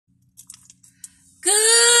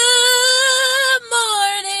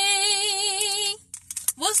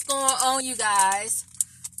on, you guys?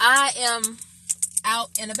 I am out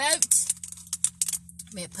and about.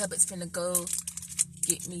 Me and Puppet's finna go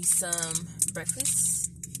get me some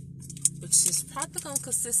breakfast, which is probably gonna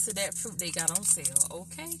consist of that fruit they got on sale.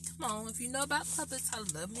 Okay, come on. If you know about Puppets, I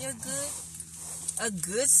love me a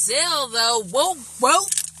good sale though. Whoa, whoa.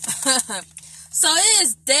 So it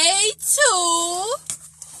is day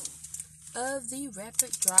 2 of the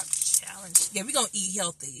Rapid Drop Challenge. Yeah, we're gonna eat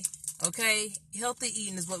healthy. Okay, healthy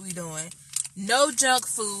eating is what we're doing. No junk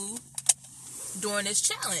food during this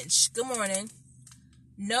challenge. Good morning.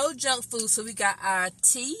 No junk food. So we got our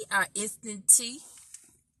tea, our instant tea.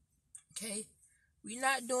 Okay, we're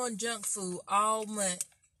not doing junk food all month.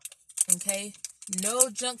 Okay, no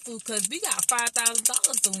junk food because we got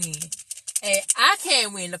 $5,000 to win. And I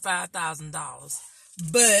can't win the $5,000,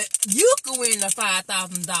 but you can win the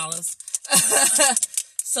 $5,000.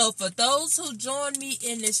 So for those who join me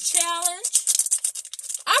in this challenge,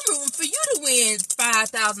 I'm rooting for you to win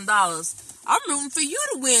 $5,000. I'm rooting for you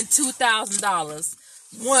to win $2,000,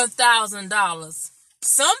 $1,000,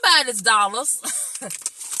 somebody's dollars.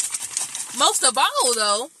 Most of all,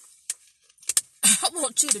 though, I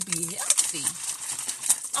want you to be healthy.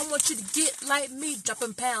 I want you to get like me.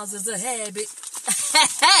 Dropping pounds is a habit.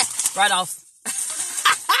 Right off.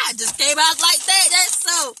 Just came out like that. That's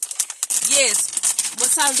so. Yes.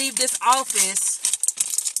 Once I leave this office,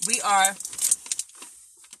 you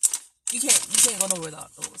can't go nowhere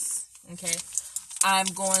without those. Okay. I'm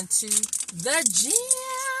going to the gym.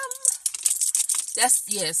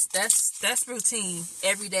 That's routine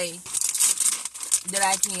every day that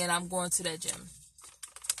I can. I'm going to that gym.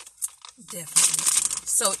 Definitely.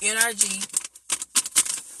 So NRG,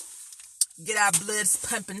 get our bloods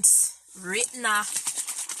pumping right now.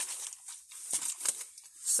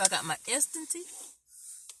 So I got my instant tea.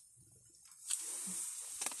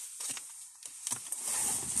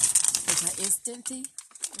 There's my instant tea.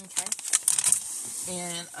 Okay.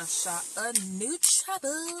 And a shot of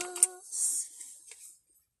Nutraburst.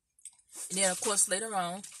 And then, of course, later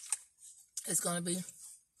on, it's going to be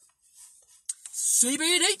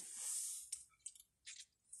CBD.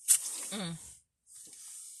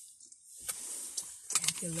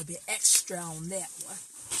 Get a little bit extra on that one.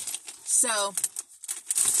 So,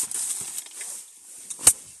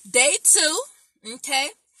 day 2,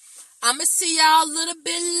 okay? I'm going to see y'all a little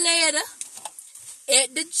bit later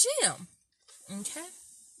at the gym, okay?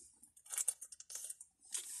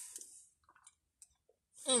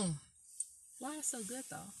 Why is it so good,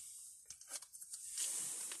 though?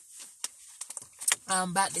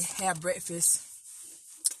 I'm about to have breakfast.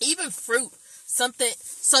 Even fruit, something.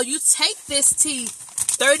 So you take this tea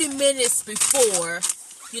 30 minutes before,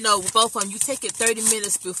 both of them. You take it 30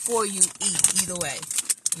 minutes before you eat, either way.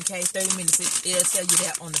 Okay, 30 minutes. It'll tell you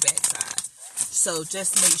that on the back side. So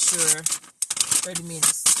just make sure 30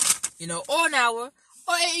 minutes, or an hour. Or,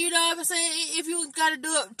 what I'm saying, if you got to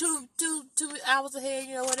do it two hours ahead,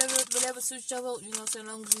 whatever suits your vote, as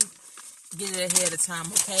long as you get it ahead of time,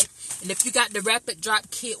 okay? And if you got the Rapid Drop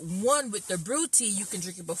Kit 1 with the brew tea, you can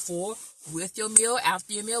drink it before, with your meal,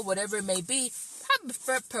 after your meal, whatever it may be.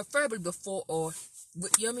 Preferably before or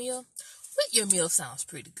with your meal. With your meal sounds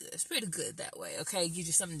pretty good. It's pretty good that way, okay? Gives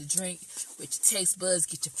you something to drink with your taste buds,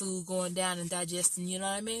 get your food going down and digesting, you know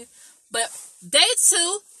what I mean? But day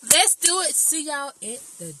 2, let's do it. See y'all at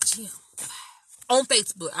the gym. On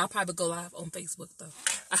Facebook. I'll probably go live on Facebook, though.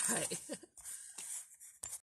 All right.